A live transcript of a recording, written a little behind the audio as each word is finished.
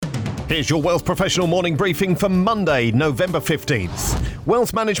Here's your Wealth Professional morning briefing for Monday, November 15th.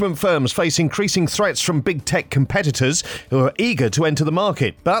 Wealth management firms face increasing threats from big tech competitors who are eager to enter the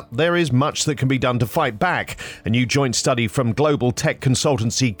market, but there is much that can be done to fight back. A new joint study from global tech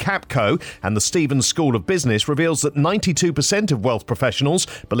consultancy Capco and the Stevens School of Business reveals that 92% of wealth professionals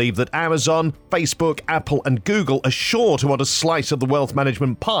believe that Amazon, Facebook, Apple and Google are sure to want a slice of the wealth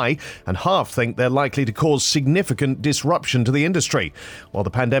management pie, and half think they're likely to cause significant disruption to the industry. While the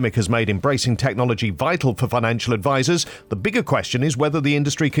pandemic has made embracing technology vital for financial advisors, the bigger question is whether the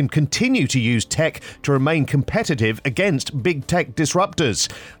industry can continue to use tech to remain competitive against big tech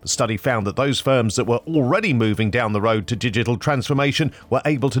disruptors. The study found that those firms that were already moving down the road to digital transformation were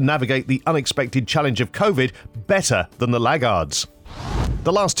able to navigate the unexpected challenge of COVID better than the laggards.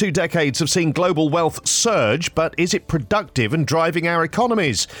 The last 2 decades have seen global wealth surge, but is it productive and driving our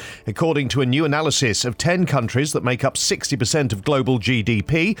economies? According to a new analysis of 10 countries that make up 60% of global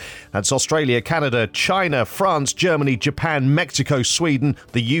GDP, that's Australia, Canada, China, France, Germany, Japan, Mexico, Sweden,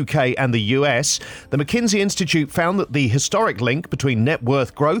 the UK and the US, the McKinsey Institute found that the historic link between net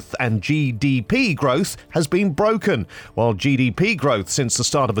worth growth and GDP growth has been broken. While GDP growth since the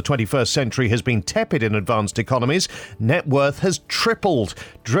start of the 21st century has been tepid in advanced economies, net worth has tripled,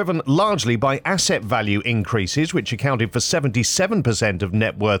 driven largely by asset value increases, which accounted for 77% of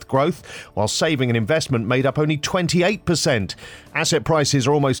net worth growth, while saving and investment made up only 28%. Asset prices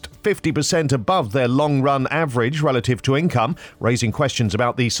are almost 50% above their long-run average relative to income, raising questions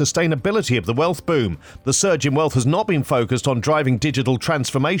about the sustainability of the wealth boom. The surge in wealth has not been focused on driving digital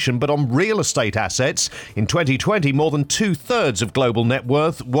transformation, but on real estate assets. In 2020, more than 2/3 of global net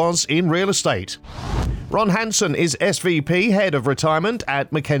worth was in real estate. Ron Hansen is SVP, Head of Retirement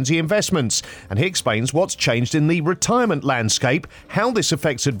at Mackenzie Investments, and he explains what's changed in the retirement landscape, how this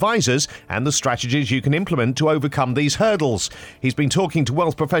affects advisors, and the strategies you can implement to overcome these hurdles. He's been talking to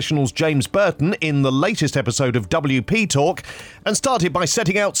wealth professionals James Burton in the latest episode of WP Talk and started by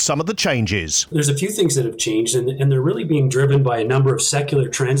setting out some of the changes. There's a few things that have changed, and they're really being driven by a number of secular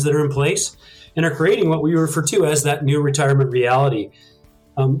trends that are in place and are creating what we refer to as that new retirement reality.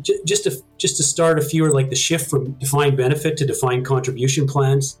 Just to start, a few are like the shift from defined benefit to defined contribution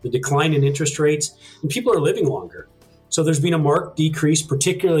plans, the decline in interest rates, and people are living longer. So there's been a marked decrease,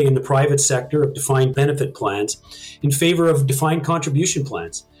 particularly in the private sector, of defined benefit plans in favor of defined contribution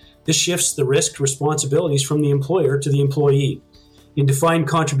plans. This shifts the risk responsibilities from the employer to the employee. In defined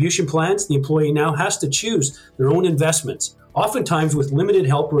contribution plans, the employee now has to choose their own investments, oftentimes with limited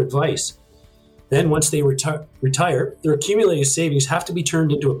help or advice. Then once they retire, their accumulated savings have to be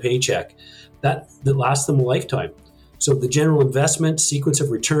turned into a paycheck that lasts them a lifetime. So the general investment, sequence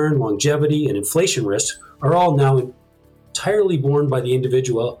of return, longevity, and inflation risks are all now entirely borne by the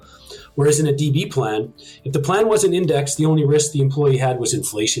individual. Whereas in a DB plan, if the plan wasn't indexed, the only risk the employee had was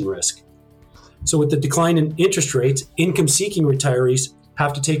inflation risk. So with the decline in interest rates, income-seeking retirees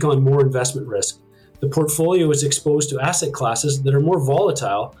have to take on more investment risk. The portfolio is exposed to asset classes that are more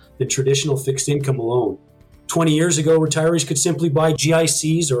volatile than traditional fixed income alone. 20 years ago, retirees could simply buy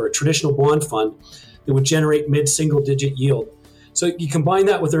GICs or a traditional bond fund that would generate mid-single digit yield. So you combine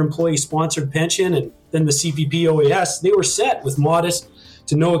that with their employee-sponsored pension and then the CPP OAS, they were set with modest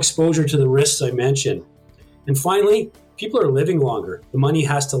to no exposure to the risks I mentioned. And finally, people are living longer. The money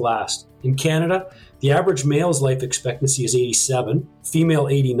has to last. In Canada, the average male's life expectancy is 87, female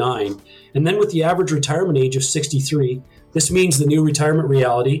 89, and then with the average retirement age of 63, this means the new retirement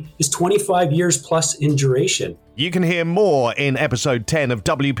reality is 25 years plus in duration. You can hear more in episode 10 of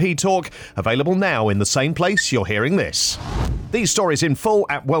WP Talk, available now in the same place you're hearing this. These stories in full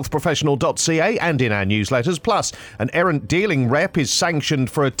at WealthProfessional.ca and in our newsletters. Plus, an errant dealing rep is sanctioned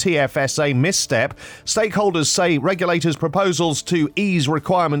for a TFSA misstep. Stakeholders say regulators' proposals to ease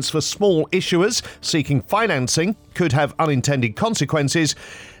requirements for small issuers seeking financing could have unintended consequences.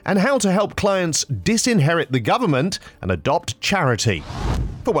 And how to help clients disinherit the government and adopt charity.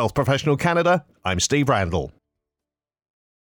 For Wealth Professional Canada, I'm Steve Randall.